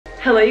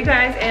Hello you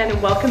guys, and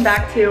welcome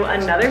back to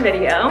another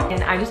video.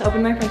 And I just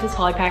opened my Princess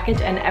Polly package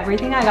and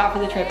everything I got for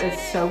the trip is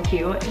so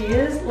cute.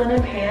 These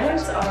linen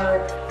pants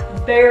are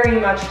very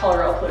much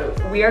color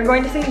approved. We are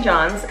going to St.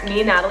 John's,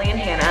 me, Natalie, and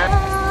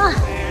Hannah.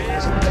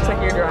 Looks like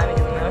you're driving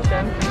in the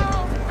ocean.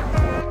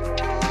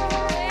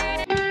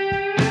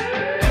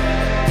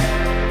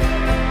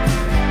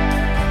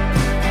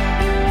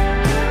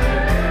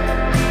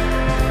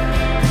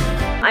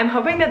 I'm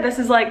hoping that this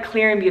is like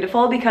clear and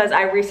beautiful because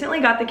I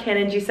recently got the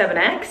Canon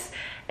G7X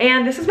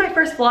and this is my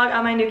first vlog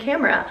on my new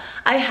camera.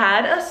 I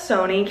had a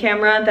Sony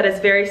camera that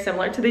is very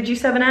similar to the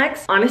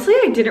G7X. Honestly,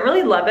 I didn't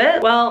really love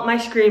it. Well, my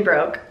screen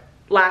broke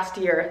last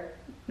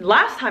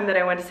time that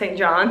I went to St.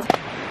 John's.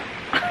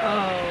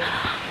 Oh.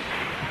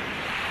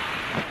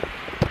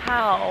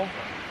 How?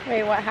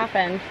 Wait, what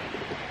happened?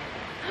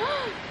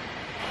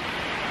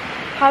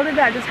 How did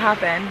that just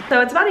happen? So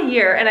it's about a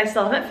year and I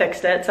still haven't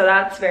fixed it, so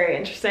that's very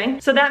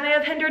interesting. So that may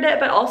have hindered it,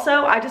 but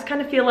also I just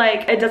kind of feel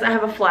like it doesn't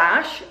have a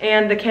flash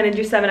and the Canon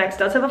G7X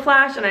does have a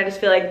flash, and I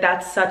just feel like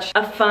that's such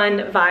a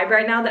fun vibe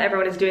right now that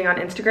everyone is doing on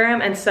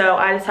Instagram, and so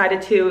I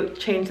decided to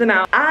change them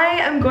out. I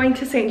am going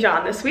to St.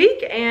 John this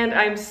week and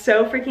I'm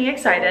so freaking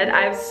excited.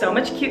 I have so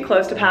much cute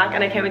clothes to pack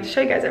and I can't wait to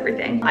show you guys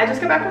everything. I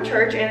just got back from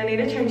church and I need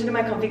to change into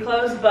my comfy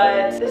clothes,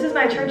 but this is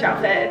my church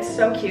outfit. It's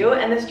so cute,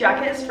 and this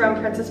jacket is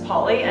from Princess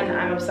Polly and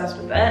I'm obsessed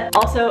with it.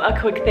 Also, a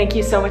quick thank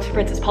you so much to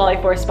Princess Polly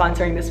for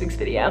sponsoring this week's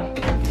video.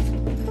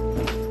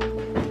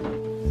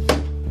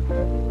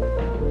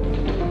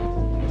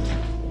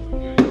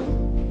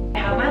 I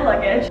have my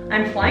luggage.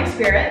 I'm flying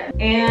Spirit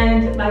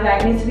and my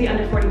bag needs to be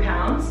under 40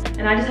 pounds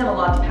and I just have a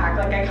lot to pack.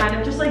 Like I kind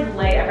of just like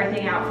lay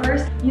everything out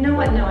first. You know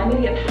what? No, I need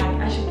to get packed.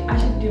 I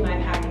should do my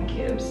packing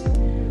cubes.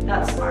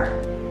 That's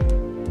smart.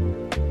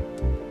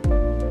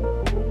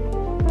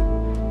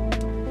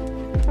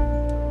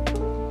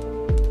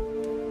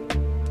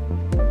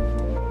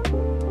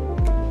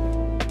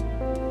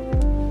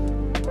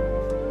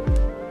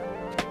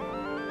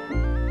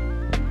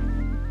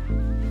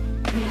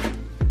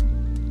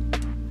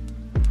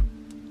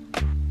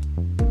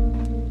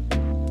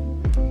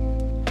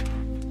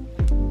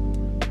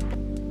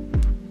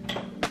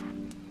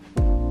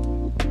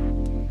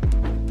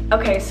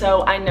 Okay,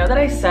 so I know that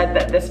I said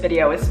that this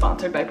video is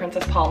sponsored by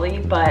Princess Polly,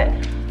 but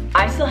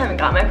I still haven't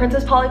got my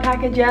Princess Polly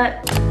package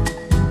yet.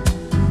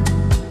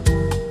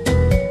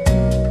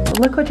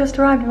 Look what just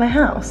arrived at my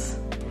house.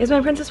 Is my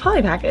Princess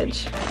Polly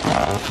package.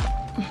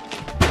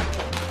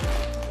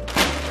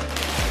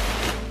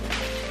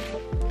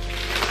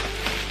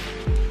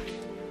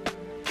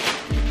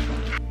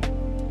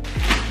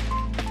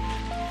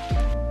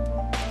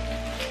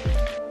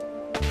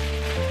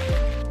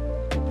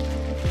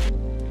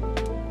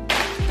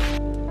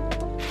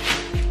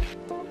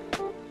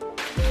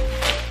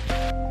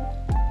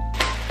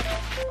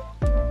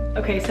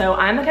 Okay, so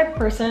I'm the type of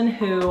person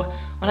who,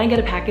 when I get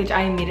a package,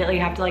 I immediately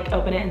have to like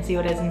open it and see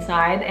what is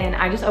inside. And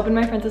I just opened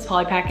my Princess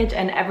Polly package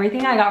and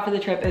everything I got for the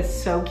trip is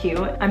so cute.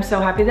 I'm so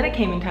happy that it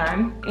came in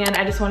time. And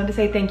I just wanted to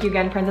say thank you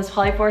again, Princess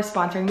Polly, for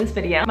sponsoring this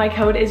video. My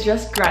code is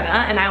just Greta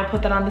and I will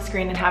put that on the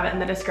screen and have it in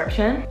the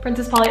description.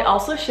 Princess Polly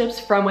also ships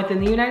from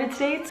within the United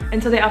States.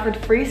 And so they offered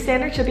free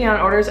standard shipping on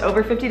orders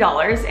over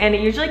 $50. And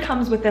it usually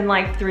comes within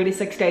like 3 to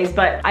 6 days,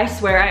 but I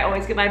swear I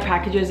always get my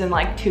packages in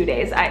like 2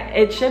 days.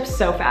 It ships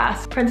so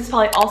fast. Princess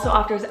Polly also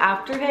offers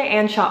AfterPay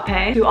and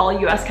ShopPay to all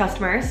US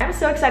customers. I'm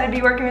so excited to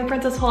be working with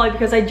Princess Polly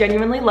because I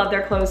genuinely love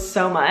their clothes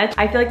so much.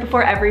 I feel like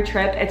before every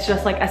trip, it's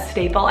just like a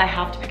staple. I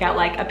have to pick out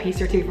like a piece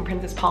or two from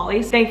Princess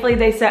Polly. Thankfully,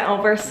 they sent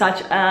over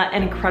such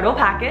an incredible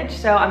package,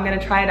 so I'm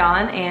gonna try it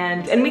on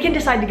and we can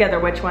decide together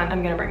which one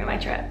I'm gonna bring on my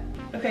trip.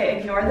 Okay,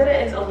 ignore that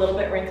it is a little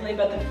bit wrinkly,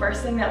 but the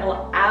first thing that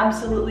will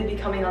absolutely be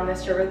coming on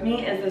this trip with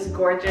me is this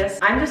gorgeous,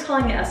 I'm just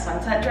calling it a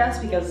sunset dress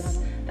because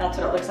that's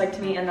what it looks like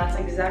to me, and that's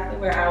exactly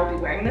where I will be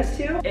wearing this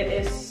to. It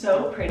is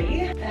so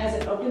pretty. It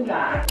has an open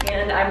back,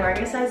 and I'm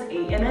wearing a size 8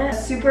 in it.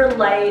 Super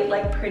light,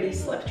 like pretty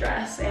slip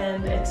dress,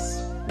 and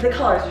the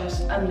colors are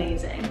just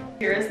amazing.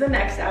 Here is the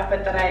next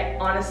outfit that I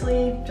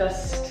honestly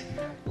just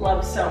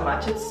love so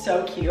much. It's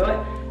so cute.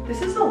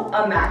 This is a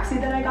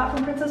maxi that I got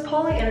from Princess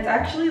Polly, and it's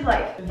actually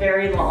like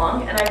very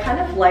long, and I kind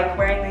of like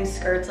wearing these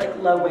skirts like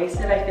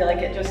low-waisted. I feel like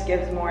it just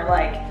gives more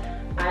like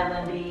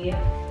islandy,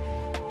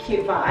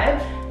 cute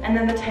vibe. And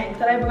then the tank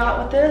that I got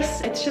with this,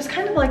 it's just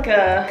kind of like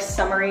a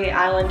summery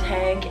island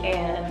tank,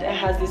 and it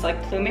has these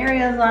like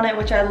plumerias on it,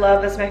 which I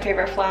love as my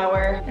favorite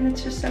flower, and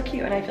it's just so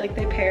cute, and I feel like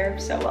they pair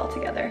so well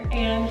together.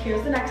 And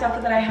here's the next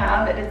outfit that I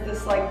have. It is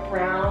this like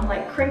brown,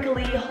 like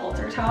crinkly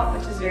halter top,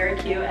 which is very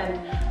cute,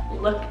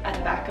 and look at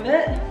the back of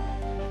it.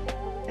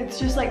 It's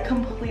just like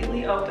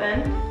completely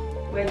open,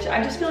 which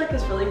I just feel like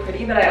is really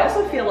pretty, but I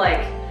also feel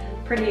like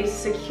pretty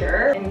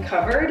secure and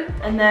covered.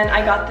 And then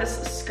I got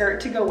this skirt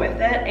to go with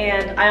it,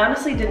 and I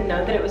honestly didn't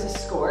know that it was a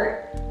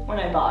skirt when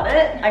I bought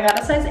it. I got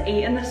a size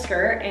 8 in the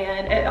skirt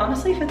and it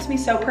honestly fits me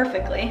so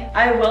perfectly.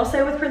 I will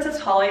say with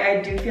Princess Polly,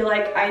 I do feel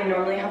like I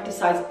normally have to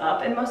size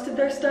up in most of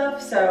their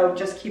stuff, so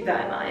just keep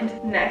that in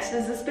mind. Next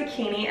is this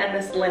bikini and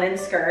this linen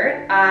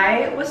skirt.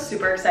 I was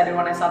super excited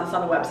when I saw this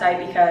on the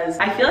website because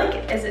I feel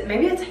like,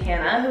 maybe it's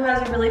Hannah who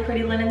has a really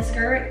pretty linen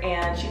skirt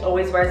and she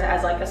always wears it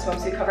as like a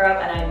swimsuit cover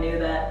up, and I knew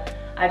that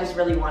I just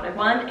really wanted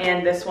one,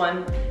 and this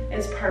one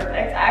is perfect.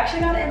 I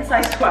actually got it in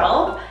size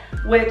 12,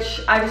 which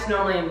I just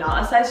normally am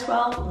not a size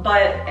 12,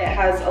 but it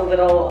has a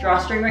little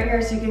drawstring right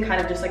here so you can kind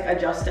of just like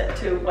adjust it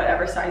to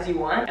whatever size you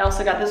want. I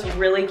also got this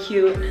really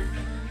cute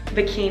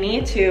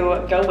bikini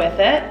to go with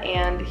it,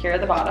 and here are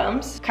the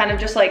bottoms. Kind of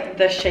just like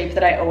the shape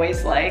that I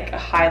always like, a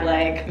high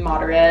leg,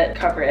 moderate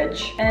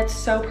coverage, and it's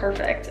so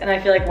perfect. And I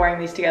feel like wearing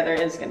these together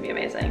is gonna be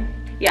amazing.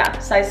 Yeah,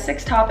 size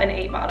 6 top and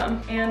 8 bottom.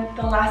 And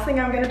the last thing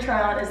I'm gonna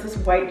try on is this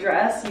white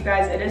dress. You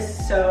guys, it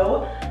is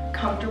so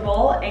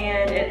comfortable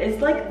and it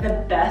is like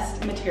the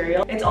best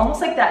material. It's almost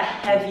like that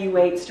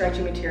heavyweight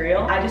stretchy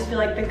material. I just feel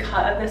like the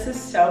cut of this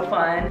is so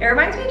fun. It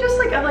reminds me just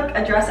like of like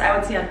a dress I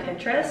would see on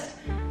Pinterest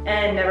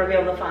and never be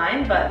able to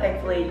find, but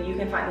thankfully you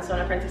can find this one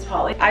at Princess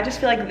Polly. I just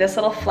feel like this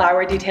little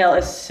flower detail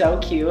is so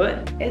cute.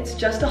 It's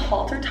just a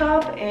halter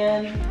top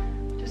and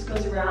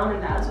goes around,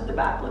 and that's what the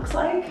back looks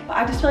like.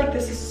 I just feel like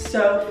this is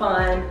so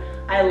fun.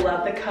 I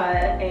love the cut,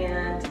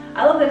 and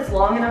I love that it's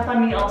long enough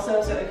on me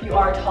also, so if you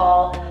are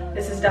tall,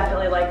 this is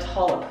definitely like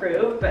tall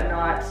approved, but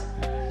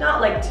not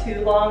like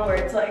too long where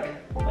it's like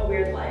a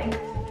weird length.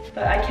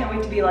 But I can't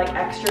wait to be like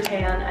extra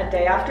tan a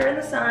day after in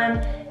the sun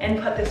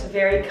and put this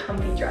very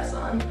comfy dress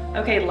on.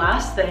 Okay,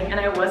 last thing, and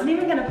I wasn't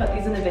even gonna put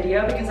these in the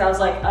video because I was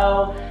like,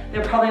 oh,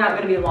 they're probably not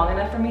gonna be long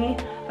enough for me.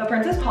 But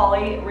Princess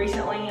Polly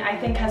recently, I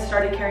think, has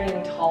started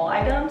carrying tall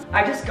items.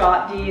 I just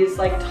got these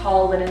like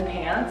tall linen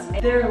pants.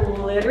 They're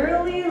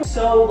literally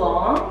so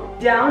long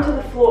down to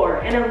the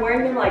floor, and I'm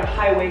wearing them like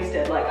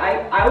high-waisted. Like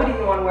I would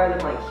even wanna wear them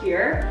like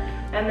here.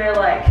 And they're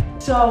like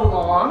so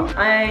long.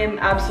 I'm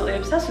absolutely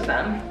obsessed with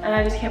them. And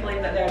I just can't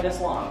believe that they're this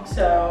long.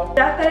 So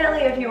definitely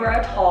if you are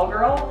a tall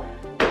girl,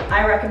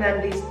 I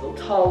recommend these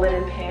tall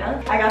linen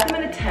pants. I got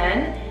them in a 10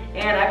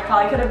 and I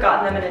probably could have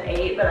gotten them in an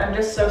 8, but I'm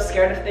just so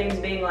scared of things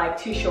being like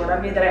too short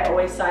on me that I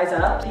always size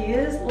up.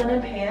 These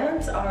linen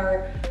pants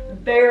are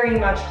very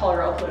much tall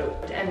girl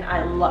approved and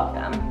I love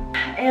them.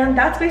 And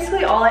that's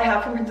basically all I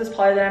have from Princess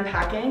Polly that I'm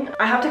packing.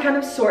 I have to kind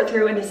of sort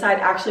through and decide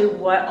actually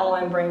what all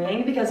I'm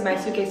bringing because my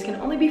suitcase can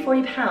only be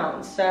 40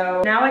 pounds.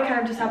 So now I kind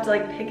of just have to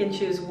like pick and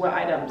choose what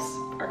items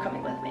are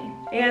coming with me.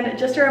 And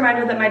just a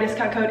reminder that my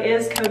discount code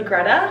is code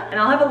Greta, and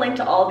I'll have a link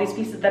to all these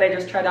pieces that I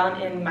just tried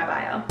on in my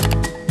bio.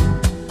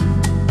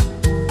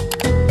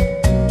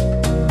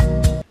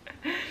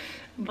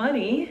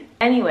 Buddy.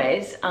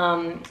 Anyways,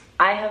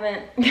 I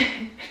haven't,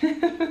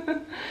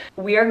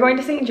 we are going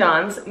to St.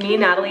 John's, me,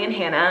 Natalie, and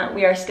Hannah.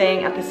 We are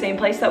staying at the same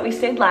place that we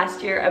stayed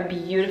last year, a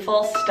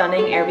beautiful,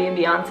 stunning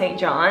Airbnb on St.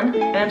 John,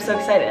 and I'm so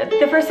excited.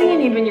 The first thing you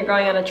need when you're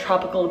going on a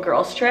tropical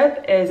girls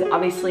trip is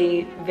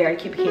obviously very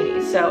cute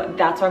bikinis, so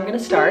that's where I'm gonna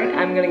start.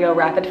 I'm gonna go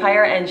rapid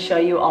fire and show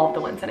you all of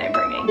the ones that I'm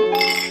bringing.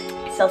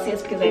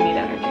 Celsius because I need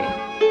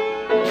energy.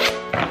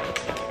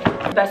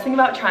 The best thing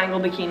about triangle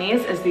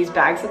bikinis is these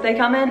bags that they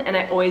come in, and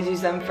I always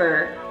use them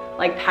for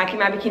like packing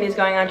my bikinis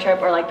going on a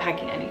trip or like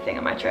packing anything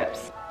on my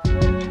trips.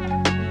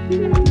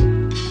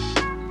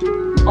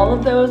 All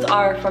of those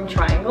are from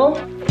Triangle.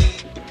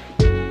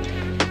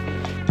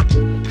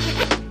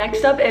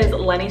 Next up is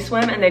Lenny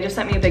Swim, and they just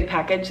sent me a big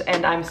package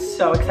and I'm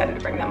so excited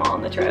to bring them all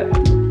on the trip.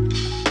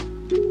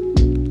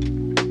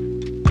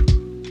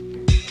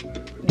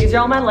 These are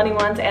all my Lenny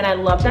ones and I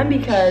love them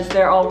because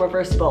they're all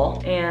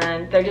reversible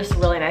and they're just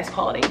really nice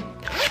quality.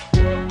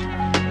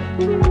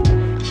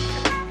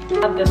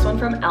 I have this one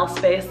from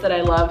Space that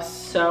I love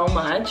so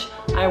much.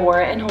 I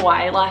wore it in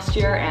Hawaii last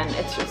year and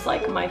it's just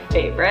like my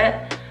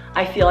favorite.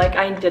 I feel like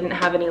I didn't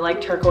have any like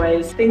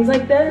turquoise things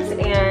like this,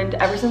 and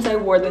ever since I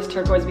wore this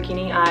turquoise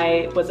bikini,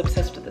 I was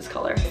obsessed with this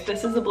color.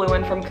 This is a blue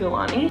one from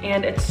Kulani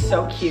and it's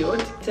so cute.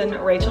 It's in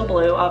Rachel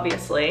Blue,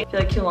 obviously. I feel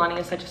like Kulani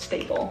is such a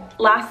staple.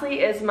 Lastly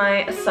is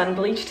my Sun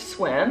Bleached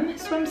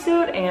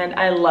swimsuit, and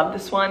I love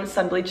this one.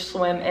 Sun Bleached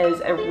Swim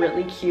is a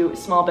really cute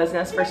small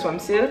business for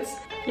swimsuits.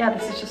 Yeah,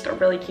 this is just a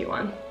really cute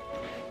one.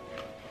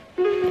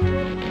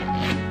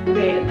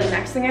 Okay, the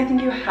next thing I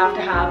think you have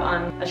to have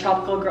on a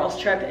tropical girls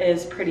trip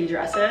is pretty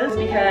dresses,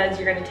 because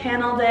you're gonna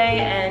tan all day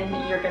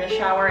and you're gonna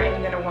shower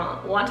and you're gonna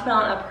want to put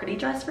on a pretty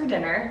dress for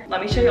dinner.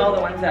 Let me show you all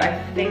the ones that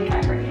I think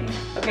I'm bringing.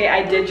 Okay,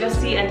 I did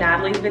just see in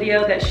Natalie's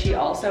video that she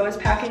also is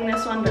packing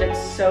this one, but it's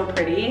so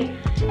pretty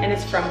and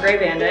it's from Grey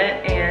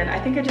Bandit, and I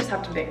think I just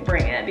have to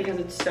bring it because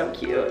it's so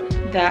cute.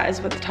 That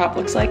is what the top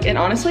looks like. It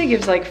honestly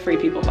gives like Free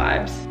People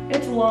vibes.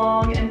 It's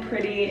long and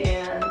pretty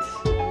and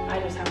I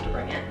just have to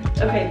bring it.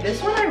 Okay,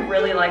 this one I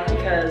really like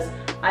because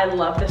I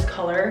love this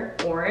color,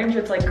 orange.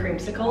 It's like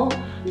creamsicle,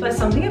 but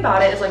something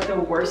about it is like the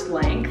worst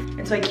length,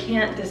 and so I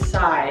can't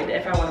decide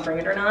if I want to bring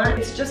it or not.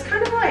 It's just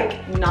kind of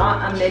like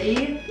not a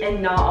midi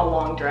and not a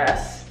long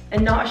dress.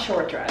 and not a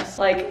short dress.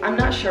 Like, I'm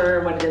not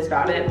sure what it is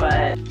about it, but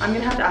I'm gonna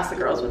have to ask the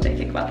girls what they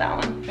think about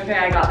that one. Okay,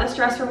 I got this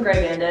dress from Grey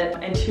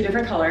Bandit in 2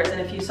 different colors, and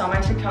if you saw my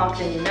TikTok,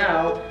 then you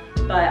know,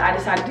 but I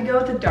decided to go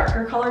with the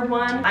darker colored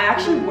one. I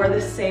actually wore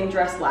this same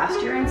dress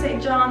last year in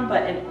St. John,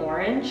 but in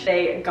orange.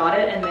 They got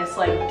it in this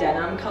like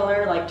denim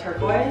color, like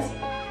turquoise,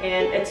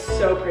 and it's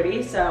so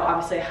pretty, so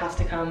obviously it has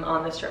to come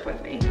on this trip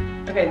with me.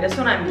 Okay, this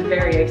one I'm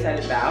very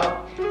excited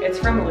about. It's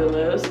from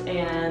Lulu's,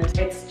 and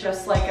it's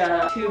just like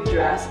a tube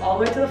dress all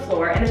the way to the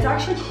floor, and it's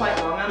actually quite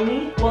long on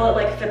me. Well, it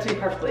like fits me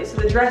perfectly, so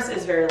the dress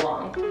is very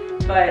long,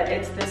 but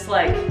it's this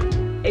like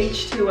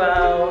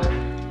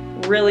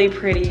H2O, really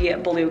pretty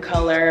blue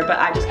color, but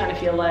I just kind of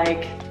feel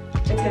like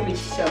it's gonna be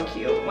so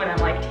cute when I'm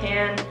like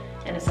tan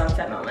in a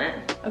sunset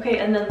moment. Okay,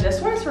 and then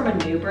this one's from a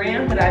new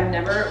brand that I've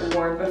never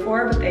worn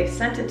before, but they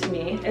sent it to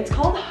me. It's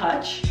called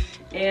Hutch,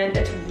 and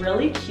it's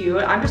really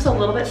cute. I'm just a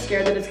little bit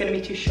scared that it's gonna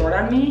be too short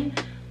on me,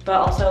 but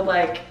also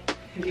like,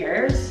 who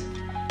cares?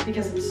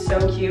 Because it's so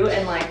cute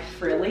and like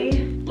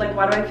frilly. Like,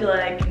 why do I feel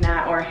like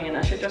Nat or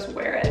Hannah should just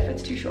wear it if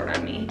it's too short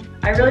on me?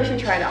 I really should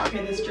try it on.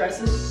 Okay, this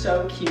dress is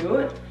so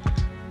cute.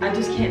 I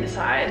just can't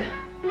decide.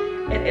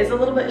 It is a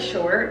little bit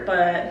short,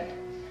 but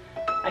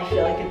I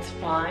feel like it's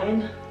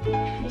fine.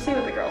 We'll see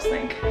what the girls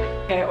think.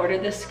 Okay, I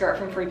ordered this skirt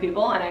from Free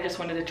People, and I just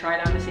wanted to try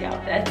it on to see how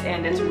it fits,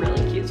 and it's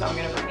really cute, so I'm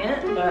gonna bring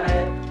it.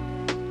 But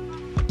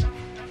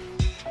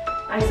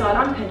I saw it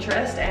on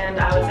Pinterest, and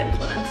I was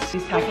influenced.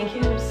 These packing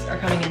cubes are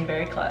coming in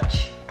very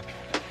clutch.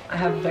 I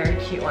have very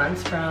cute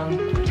ones from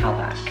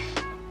Calpac.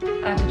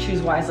 I have to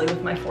choose wisely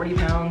with my 40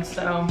 pounds,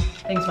 so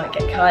things might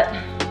get cut.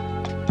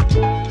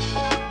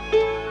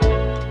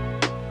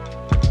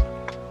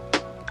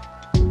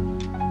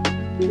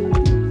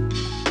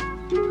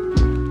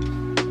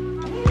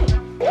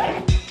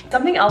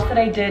 Something else that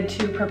I did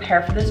to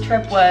prepare for this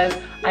trip was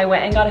I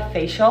went and got a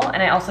facial,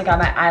 and I also got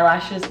my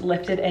eyelashes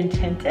lifted and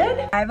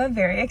tinted. I have a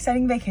very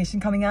exciting vacation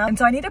coming up, and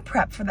so I need to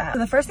prep for that. So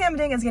the first thing I'm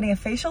doing is getting a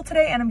facial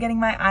today, and I'm getting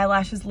my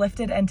eyelashes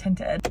lifted and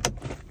tinted.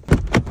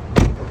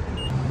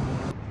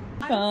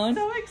 I'm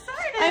so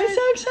excited. I'm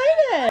so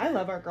excited. I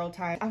love our girl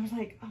time. I was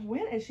like, oh,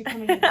 when is she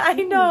coming in? I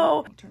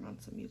know. I'll turn on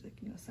some music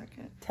in a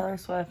second. Taylor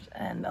Swift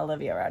and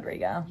Olivia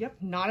Rodrigo. Yep,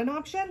 not an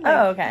option.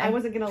 Oh, okay. I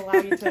wasn't gonna allow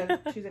you to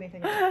choose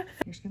anything else.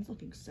 Your skin's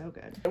looking so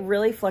good. It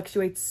really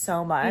fluctuates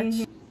so much.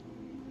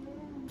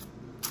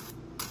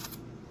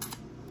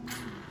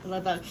 I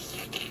love that.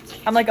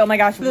 I'm like, oh my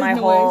gosh, The my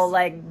noise. whole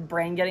like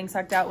brain getting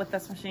sucked out with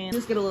this machine.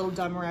 Just get a little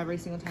dumber every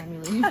single time you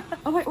leave.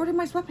 Oh, I ordered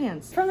my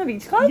sweatpants. From the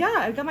beach club? Yeah,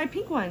 I got my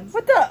pink ones.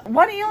 What the?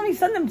 Why don't you let me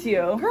send them to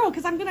you? Girl,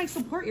 because I'm gonna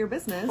support your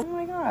business. Oh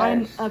my gosh.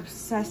 I'm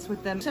obsessed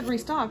with them. I said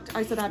restocked.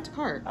 I said add to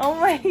cart. Oh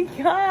my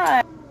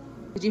god.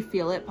 Did you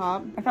feel it,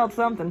 Pop? I felt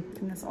something.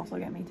 Can this also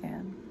get me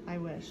tan? I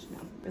wish. No.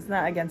 Isn't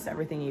that against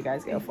everything you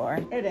guys go for?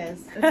 It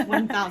is. It's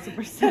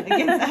 1000%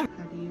 against that. How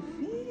do you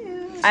feel?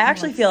 I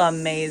actually feel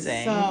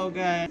amazing. So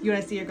good. You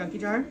want to see your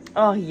gunky jar?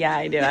 Oh yeah,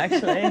 I do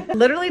actually.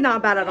 Literally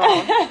not bad at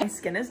all. My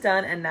skin is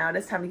done, and now it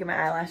is time to get my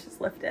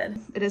eyelashes lifted.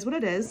 It is what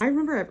it is. I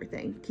remember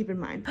everything. Keep in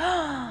mind.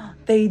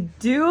 They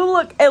do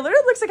look, it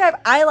literally looks like I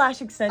have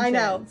eyelash extensions. I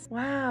know.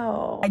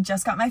 Wow. I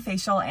just got my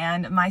facial,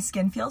 and my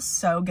skin feels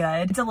so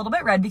good. It's a little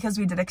bit red because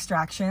we did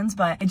extractions,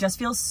 but it just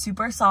feels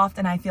super soft,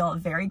 and I feel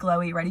very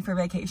glowy, ready for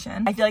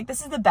vacation. I feel like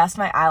this is the best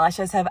my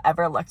eyelashes have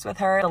ever looked with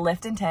her. The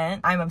lift and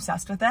tint, I'm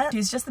obsessed with it.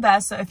 She's just the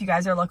best, so if you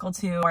guys are local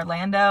to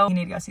Orlando, you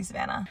need to go see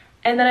Savannah.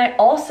 And then I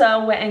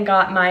also went and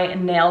got my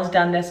nails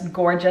done this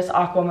gorgeous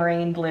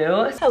aquamarine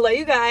blue. Hello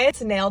you guys,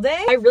 it's nail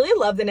day. I really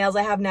love the nails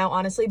I have now,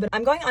 honestly, but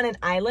I'm going on an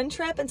island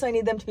trip, and so I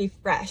need them to be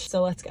fresh,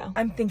 so let's go.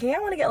 I'm thinking I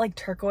want to get like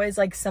turquoise,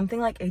 like something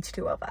like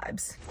H2O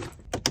vibes.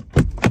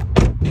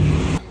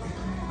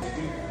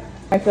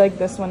 I feel like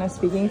this one is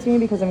speaking to me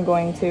because I'm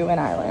going to an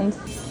island.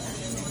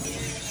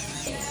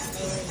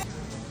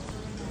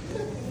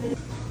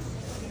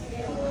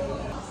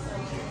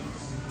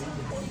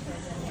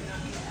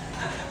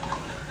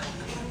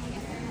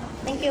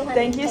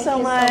 Thank you so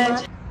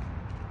much.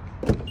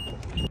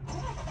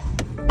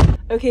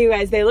 Okay, you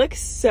guys, they look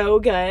so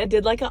good.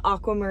 Did like an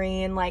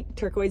aquamarine, like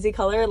turquoisey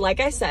color, like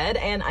I said,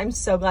 and I'm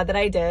so glad that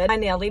I did. My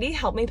nail lady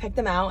helped me pick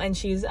them out, and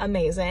she's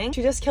amazing.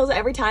 She just kills it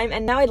every time,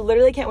 and now I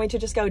literally can't wait to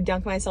just go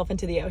dunk myself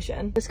into the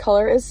ocean. This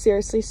color is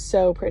seriously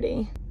so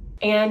pretty.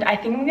 And I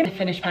think I'm gonna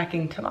finish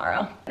packing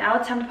tomorrow. Now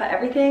it's time to put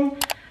everything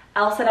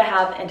else that I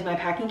have into my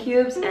packing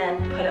cubes and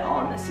put it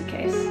all in this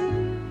suitcase.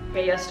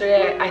 Okay,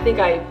 yesterday, I think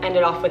I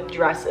ended off with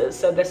dresses,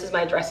 so this is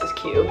my dresses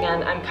cube,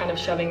 and I'm kind of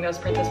shoving those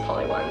Princess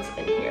Polly ones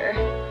in here.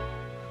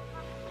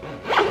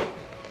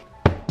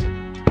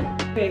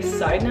 Okay,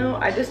 side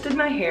note, I just did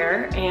my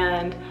hair,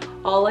 and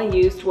all I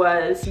used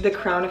was the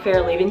Crown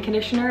Affair leave-in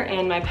conditioner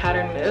and my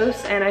pattern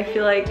mousse, and I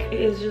feel like it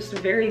is just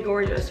very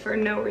gorgeous for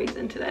no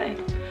reason today.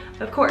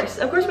 Of course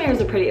my hair is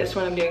the prettiest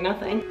when I'm doing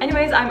nothing.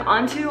 Anyways, I'm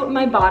onto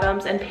my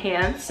bottoms and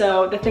pants.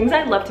 So the things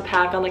I love to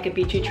pack on like a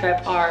beachy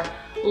trip are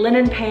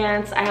linen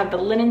pants, I have the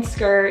linen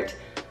skirt,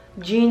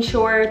 jean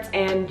shorts,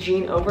 and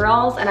jean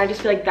overalls, and I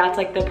just feel like that's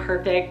like the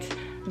perfect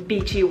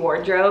beachy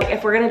wardrobe.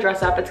 If we're gonna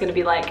dress up, it's gonna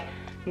be like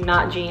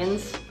not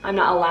jeans. I'm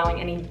not allowing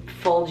any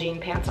full jean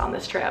pants on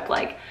this trip.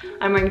 Like,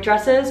 I'm wearing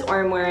dresses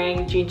or I'm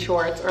wearing jean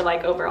shorts or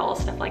like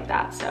overalls, stuff like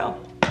that. So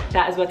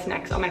that is what's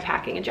next on my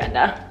packing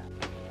agenda.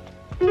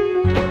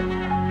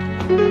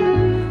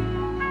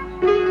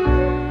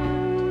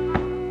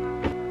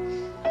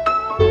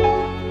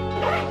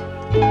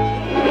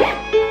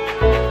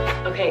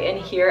 Okay, and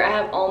here I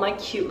have all my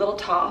cute little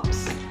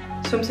tops.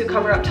 Swimsuit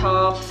cover-up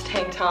tops,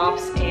 tank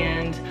tops,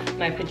 and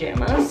my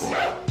pajamas.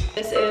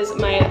 This is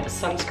my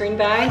sunscreen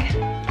bag,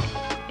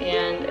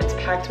 and it's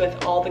packed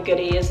with all the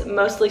goodies,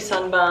 mostly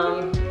Sun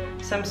Bum,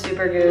 some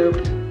Supergoop,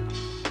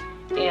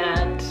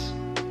 and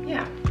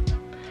yeah.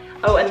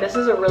 Oh, and this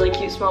is a really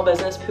cute small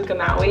business, Puka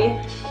Maui,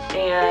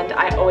 and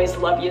I always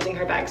love using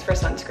her bags for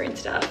sunscreen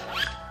stuff.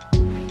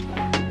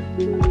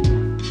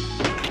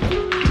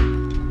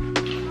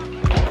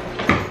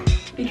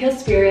 Because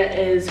Spirit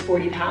is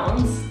 40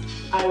 pounds,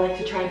 I like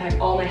to try and pack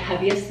all my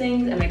heaviest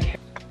things and my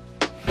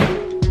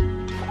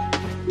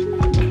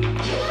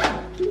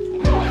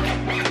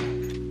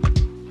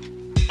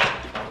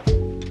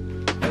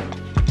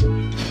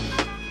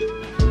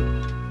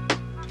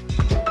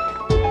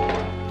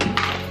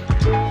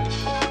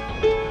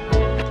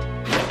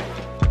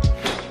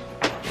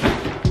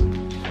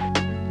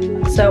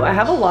So I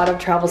have a lot of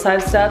travel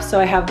size stuff, so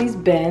I have these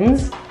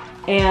bins,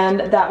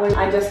 and that way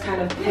I just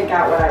kind of pick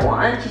out what I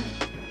want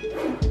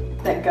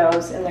that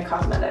goes in the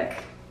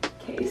cosmetic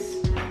case.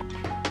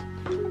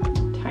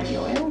 Tiny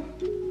oil.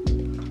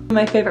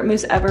 My favorite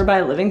mousse ever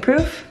by Living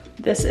Proof.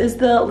 This is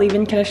the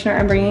leave-in conditioner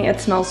I'm bringing. It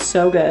smells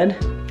so good.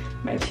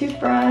 My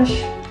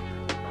toothbrush,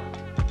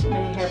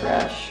 my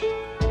hairbrush.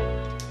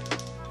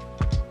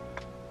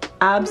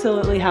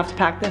 Absolutely have to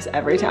pack this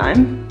every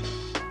time.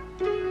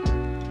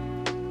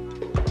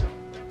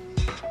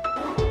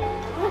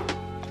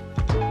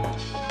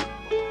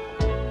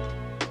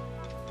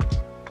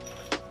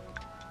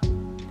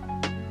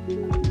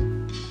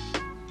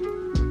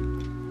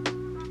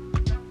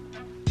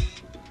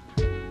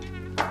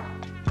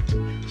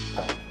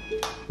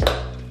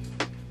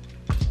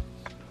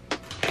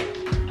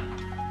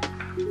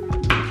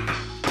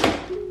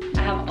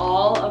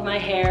 All of my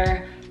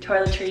hair,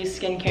 toiletries,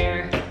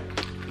 skincare,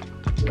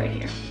 right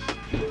here.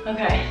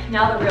 Okay,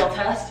 now the real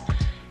test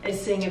is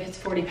seeing if it's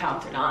 40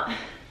 pounds or not.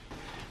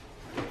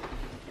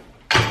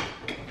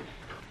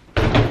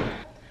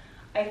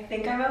 I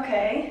think I'm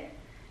okay,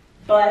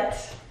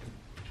 but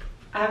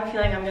I have a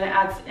feeling I'm gonna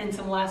add in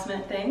some last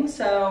minute things,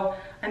 so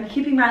I'm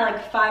keeping my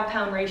like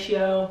 5-pound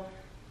ratio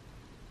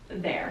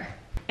there.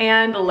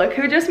 And look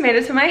who just made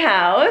it to my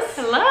house.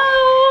 Hello!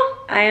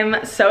 I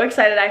am so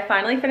excited. I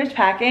finally finished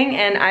packing,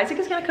 and Isaac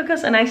is gonna cook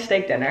us a nice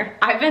steak dinner.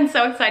 I've been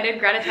so excited.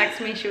 Greta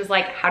texted me, she was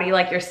like, how do you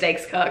like your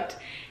steaks cooked?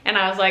 And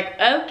I was like,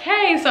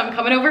 okay, so I'm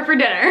coming over for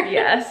dinner.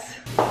 Yes.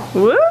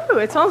 Woo,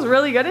 it smells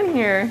really good in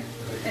here.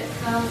 It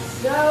smells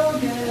so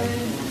good.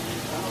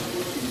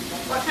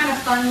 What kind of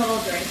fun little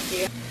drinks do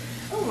you?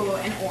 Ooh,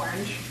 an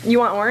orange. You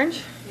want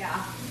orange?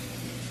 Yeah.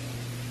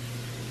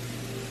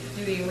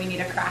 Do we need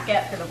to crack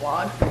it for the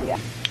vlog? Yeah.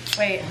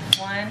 Wait,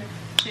 1,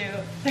 2,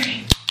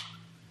 3.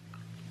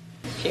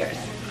 Cheers.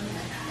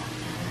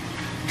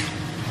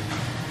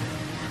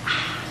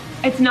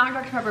 It's not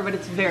Dr. Pepper, but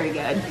it's very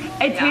good.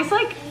 It tastes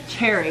like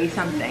cherry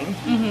something.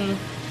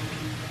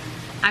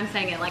 Mm-hmm. I'm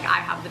saying it like I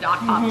have the Doc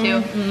Pop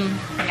too.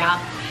 Mm-hmm. Yeah.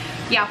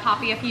 Yeah,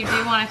 Poppy, if you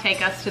do want to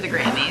take us to the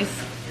Grammys.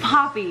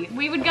 Poppy.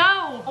 We would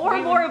go.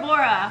 Or Bora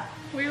Bora.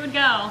 We would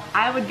go.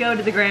 I would go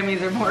to the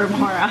Grammys or Bora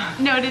Bora.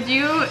 No, did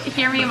you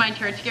hear me in my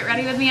church get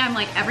ready with me? I'm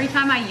like, every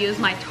time I use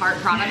my Tarte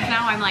products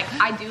now, I'm like,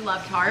 I do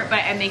love Tarte,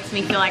 but it makes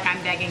me feel like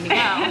I'm begging to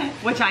go.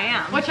 Which I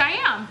am. Which I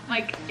am.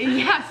 Like,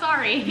 yeah,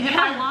 sorry. Yeah. If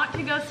I want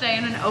to go stay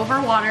in an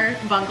overwater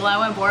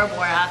bungalow in Bora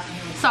Bora,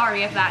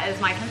 sorry if that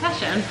is my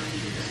confession.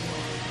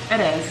 It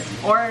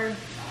is. Or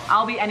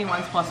I'll be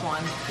anyone's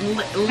 +1.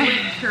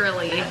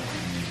 Literally.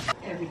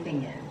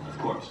 Everything in. Of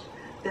course.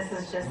 This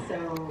is just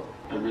so...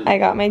 I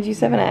got my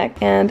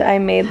G7X and I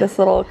made this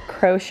little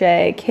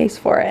crochet case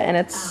for it, and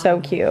it's so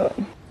cute.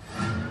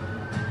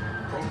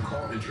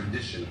 Protocol and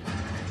tradition.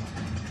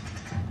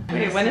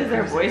 Wait, when is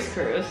their voice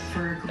cruise?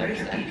 For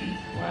Thursday.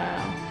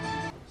 Wow.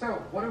 So,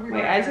 what are we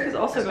Wait, Isaac is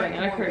also going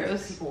on a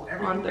cruise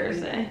on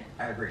Thursday.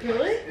 I agree.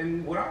 Really?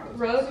 And what are those?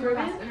 Rose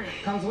Ruben?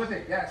 Comes with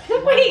it, yes.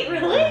 Wait,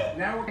 really?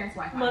 Now we're against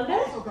Wi-Fi. Monday?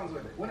 Also comes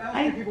with it. What else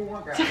do people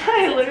want, guys?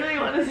 I literally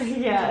want to say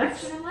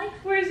yes.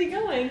 Where is he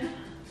going?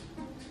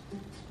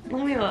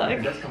 Let me look.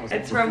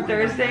 It's from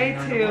Thursday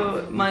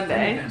to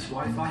Monday. Advanced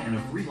Wi-Fi and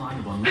a free line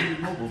of unlimited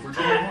mobile for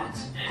 12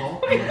 months.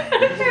 Call the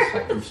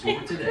Spectrum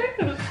store today.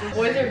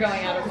 Boys are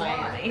going out of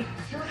Miami.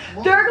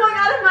 They're going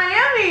out of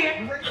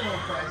Miami!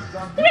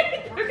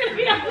 They're gonna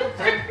be on the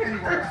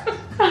trip.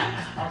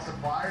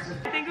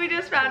 I think we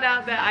just found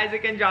out that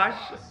Isaac and Josh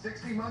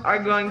are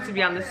going to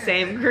be on the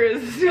same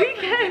cruise this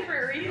weekend.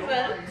 For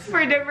reasons. For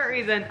a different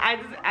reason.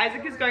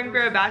 Isaac is going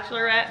for a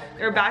bachelorette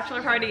or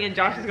bachelor party, and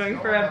Josh is going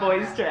for a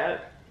boys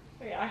trip.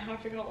 Wait, I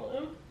have to call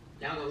him.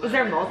 Was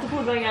there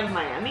multiple going out of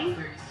Miami?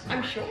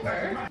 I'm sure.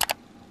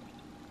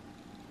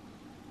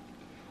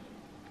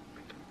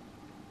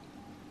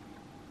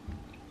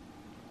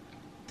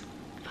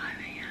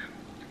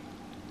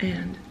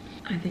 and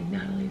I think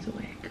Natalie's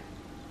awake.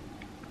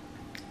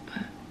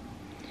 But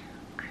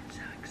I'm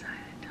so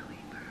excited to leave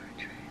for our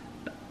trip.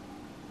 But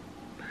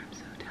I'm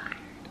so tired.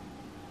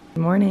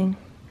 Good morning.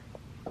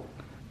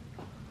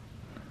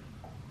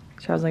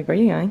 Charles was like, where are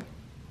you going?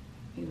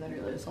 He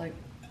literally was like,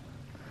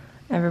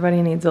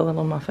 everybody needs a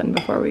little muffin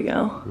before we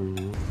go.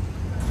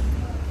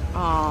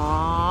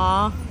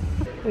 Aww.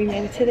 We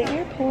made it to the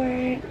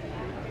airport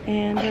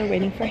and we're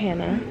waiting for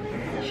Hannah.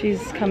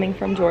 She's coming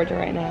from Georgia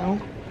right now.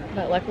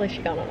 But luckily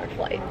she got on our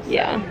flight. So.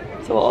 Yeah,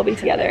 so we'll all be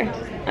together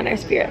on our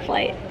Spirit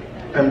flight.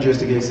 I'm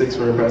just a gate 6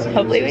 for a passenger.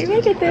 Hopefully we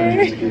make it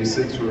there.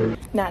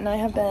 Nat and I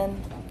have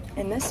been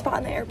in this spot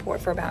in the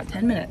airport for about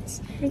 10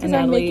 minutes. Because and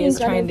Natalie is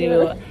trying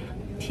to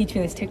teach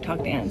me this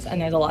TikTok dance,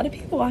 and there's a lot of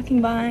people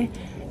walking by,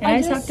 and I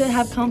just have to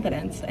have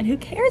confidence. And who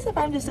cares if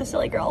I'm just a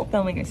silly girl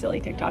filming a silly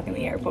TikTok in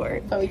the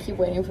airport? but we keep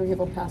waiting for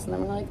people to pass and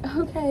then we're like,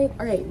 okay,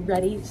 all right,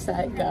 ready,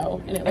 set,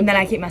 go. And then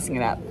I keep messing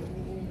it up.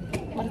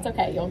 But it's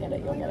okay, you'll get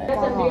it, you'll get it.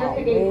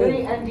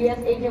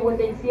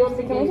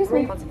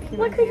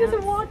 Look who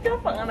just walked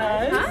up on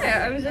us.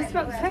 Hi, I was just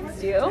about to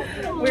text you.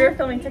 We were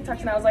filming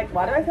TikToks and I was like,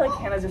 why do I feel like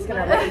Hannah's just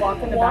gonna like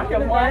walk in the back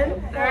of one?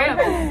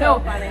 Alright,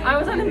 no, I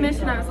was on a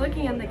mission. I was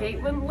looking and the gate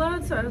wouldn't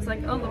load, so I was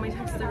like, oh, let me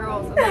text the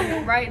girls. And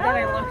then right then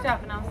I looked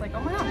up and I was like,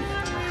 oh my gosh.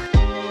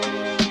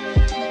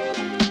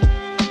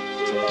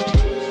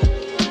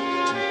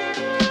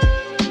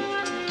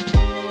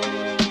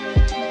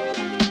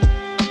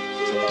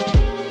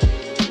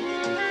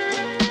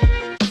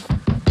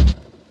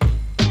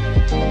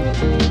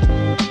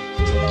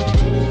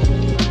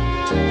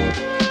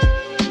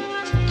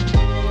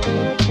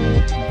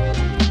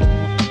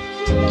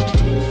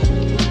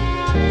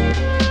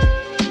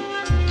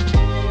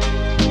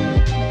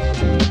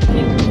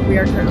 We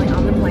are currently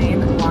on the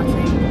plane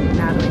watching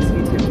Natalie's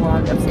YouTube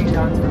vlog of St.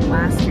 John's from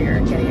last year,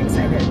 getting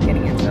excited,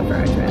 getting into it for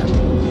our trip.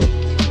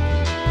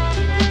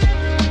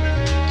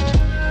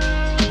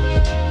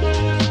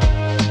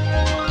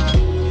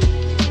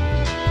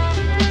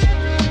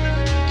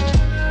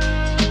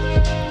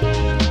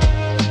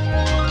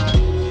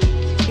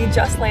 We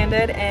just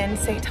landed in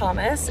St.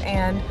 Thomas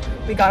and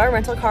we got our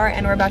rental car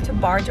and we're about to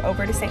barge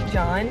over to St.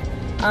 John.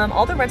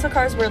 All the rental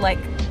cars were like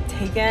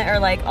taken or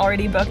like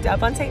already booked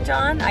up on St.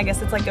 John. I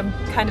guess it's like a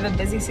kind of a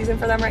busy season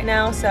for them right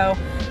now, so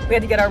we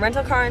had to get our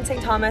rental car in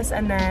St. Thomas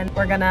and then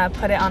we're gonna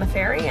put it on a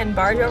ferry and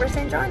barge over to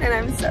St. John, and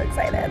I'm so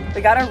excited.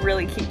 We got a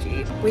really cute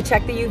Jeep. We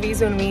checked the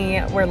UVs when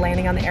we were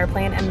landing on the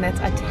airplane and it's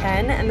a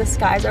 10 and the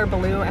skies are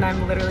blue and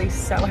I'm literally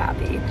so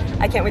happy.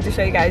 I can't wait to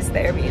show you guys the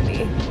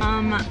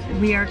Airbnb.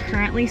 We are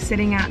currently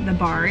sitting at the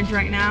barge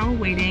right now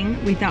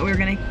waiting. We thought we were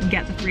gonna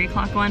get the 3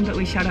 o'clock one, but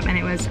we showed up and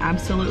it was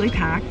absolutely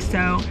packed,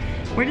 so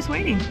we're just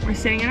waiting. We're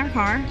sitting in our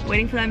car,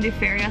 waiting for them to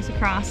ferry us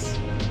across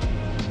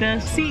the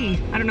sea.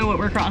 I don't know what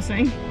we're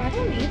crossing. I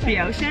don't either. The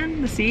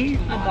ocean? The sea?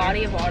 A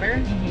body of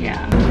water?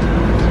 Yeah.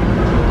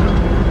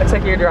 Looks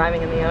like you're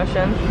driving in the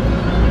ocean.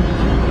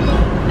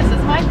 This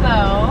is my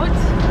boat.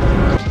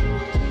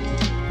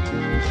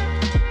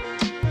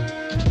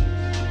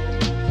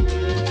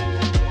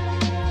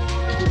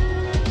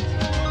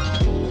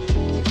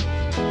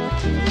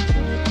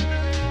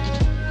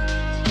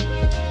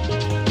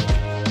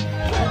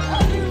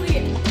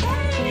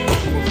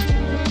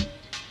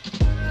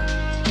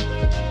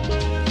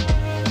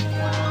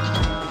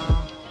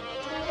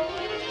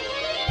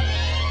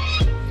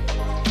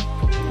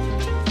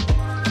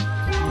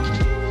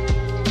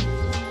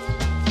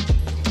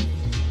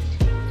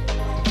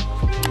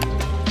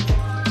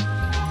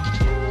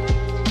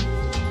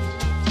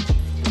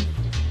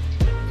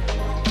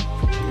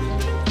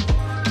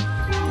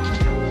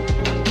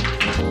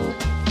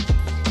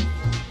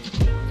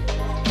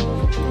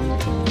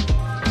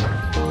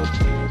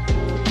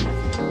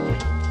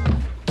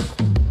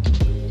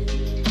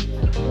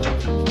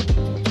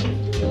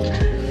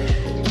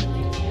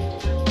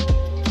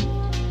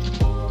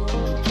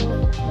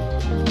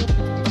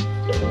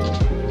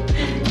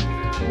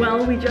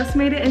 Well, we just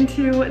made it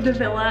into the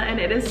villa and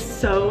it is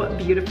so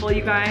beautiful,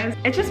 you guys.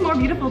 It's just more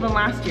beautiful than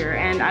last year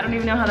and I don't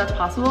even know how that's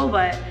possible,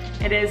 but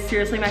it is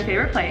seriously my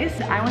favorite place.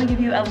 I want to give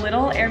you a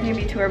little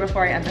Airbnb tour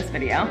before I end this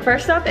video.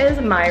 First up is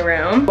my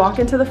room. Walk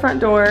into the front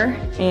door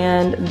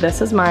and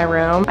this is my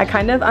room. I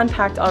kind of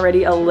unpacked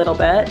already a little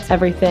bit.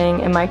 Everything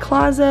in my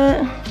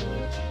closet.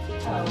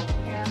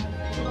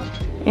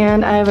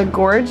 And I have a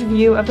gorge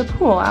view of the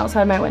pool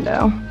outside my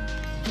window.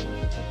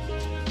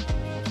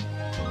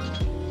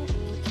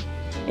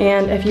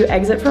 And if you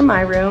exit from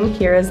my room,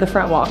 here is the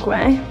front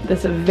walkway. This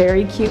is a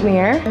very cute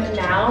mirror. And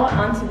now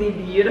onto the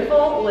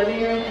beautiful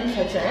living room and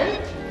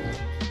kitchen.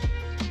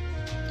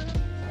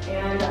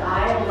 And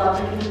I love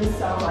the kitchen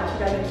so much.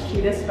 We got the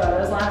cutest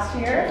photos last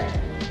year.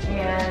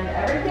 And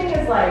everything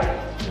is like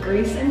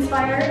Greece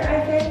inspired, I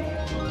think.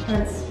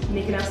 Hence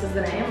Mykonos is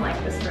the name, like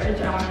this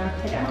fridge I want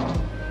to take it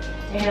home.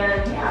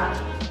 And yeah,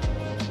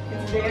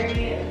 it's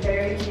very,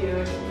 very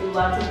cute. We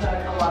love to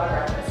cook a lot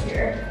of breakfast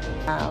here.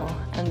 Wow,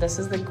 and this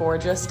is the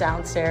gorgeous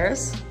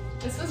downstairs.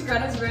 This was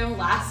Greta's room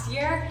last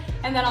year,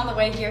 and then on the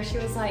way here she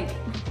was like,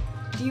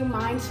 do you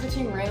mind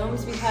switching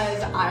rooms?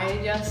 Because I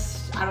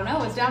don't know,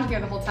 was down here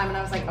the whole time and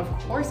I was like, of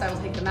course I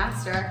will take the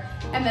master.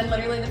 And then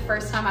literally the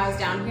first time I was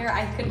down here,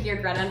 I could hear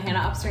Greta and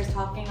Hannah upstairs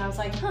talking. I was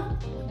like, huh,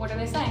 what are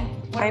they saying?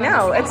 What I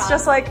know, it's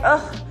just like,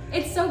 ugh.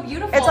 It's so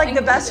beautiful. It's like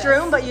the best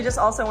gorgeous. room, but you just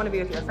also want to be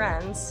with your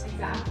friends.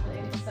 Exactly,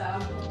 so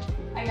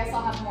I guess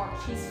I'll have a more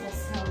peaceful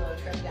solo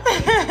trip down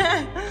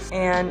here.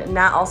 And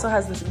Nat also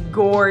has this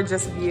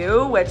gorgeous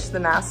view, which the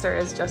master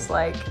is just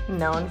like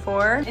known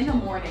for. In the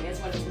morning is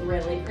when it's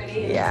really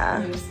pretty. And yeah.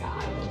 Blue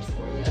sky, it's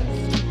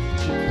gorgeous.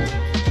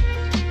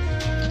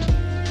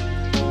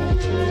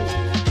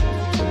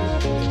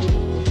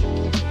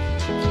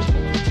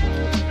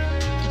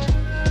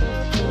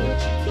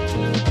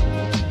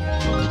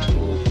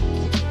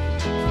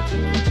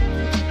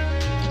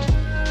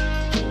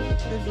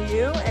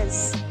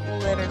 Is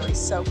literally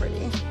so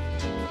pretty.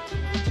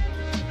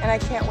 And I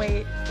can't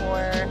wait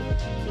for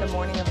the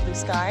morning of blue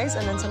skies,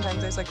 and then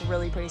sometimes there's like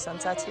really pretty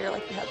sunsets here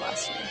like we had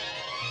last year.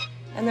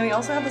 And then we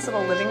also have this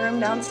little living room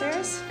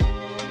downstairs.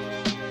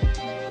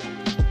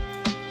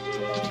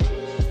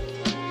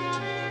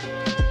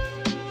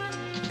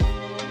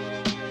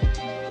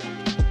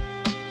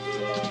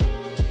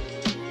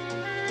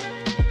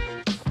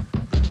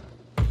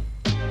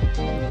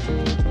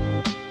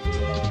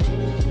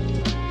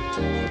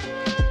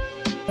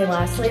 Okay,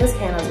 lastly is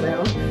Hannah's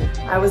room.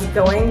 I was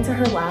going to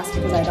her last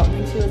because I don't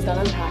think she was done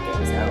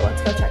unpacking, so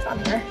let's go check on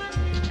her.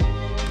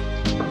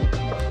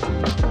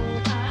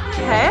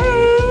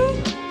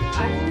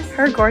 Hey!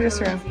 Her gorgeous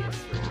room.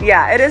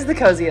 Yeah, it is the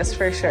coziest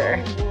for sure.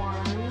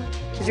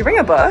 Did you bring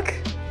a book?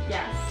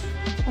 Yes.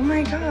 Oh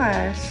my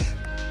gosh.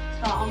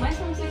 Got all my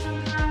swimsuits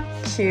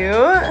unpacked.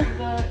 Cute.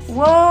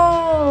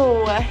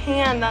 Whoa, a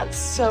hand, that's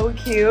so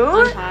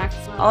cute.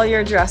 Unpacked. All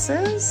your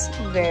dresses,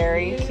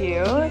 very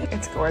cute.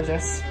 It's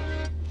gorgeous.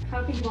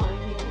 How could you want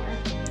anything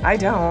more? I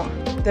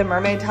don't. The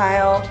mermaid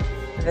tile,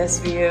 this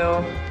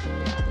view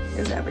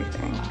is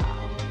everything.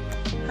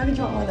 How could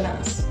you want more than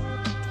us?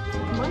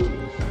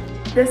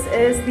 This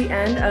is the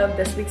end of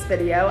this week's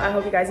video. I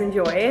hope you guys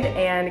enjoyed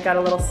and got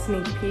a little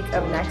sneak peek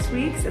of next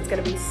week's. It's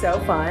gonna be so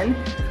fun.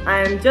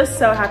 I'm just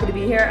so happy to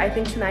be here. I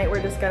think tonight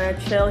we're just gonna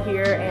chill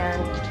here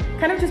and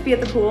kind of just be at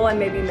the pool and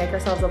maybe make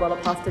ourselves a little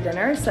pasta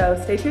dinner. So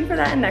stay tuned for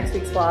that in next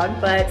week's vlog.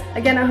 But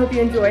again, I hope you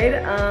enjoyed.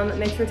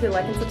 Make sure to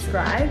like and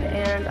subscribe,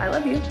 and I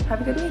love you.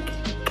 Have a good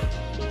week.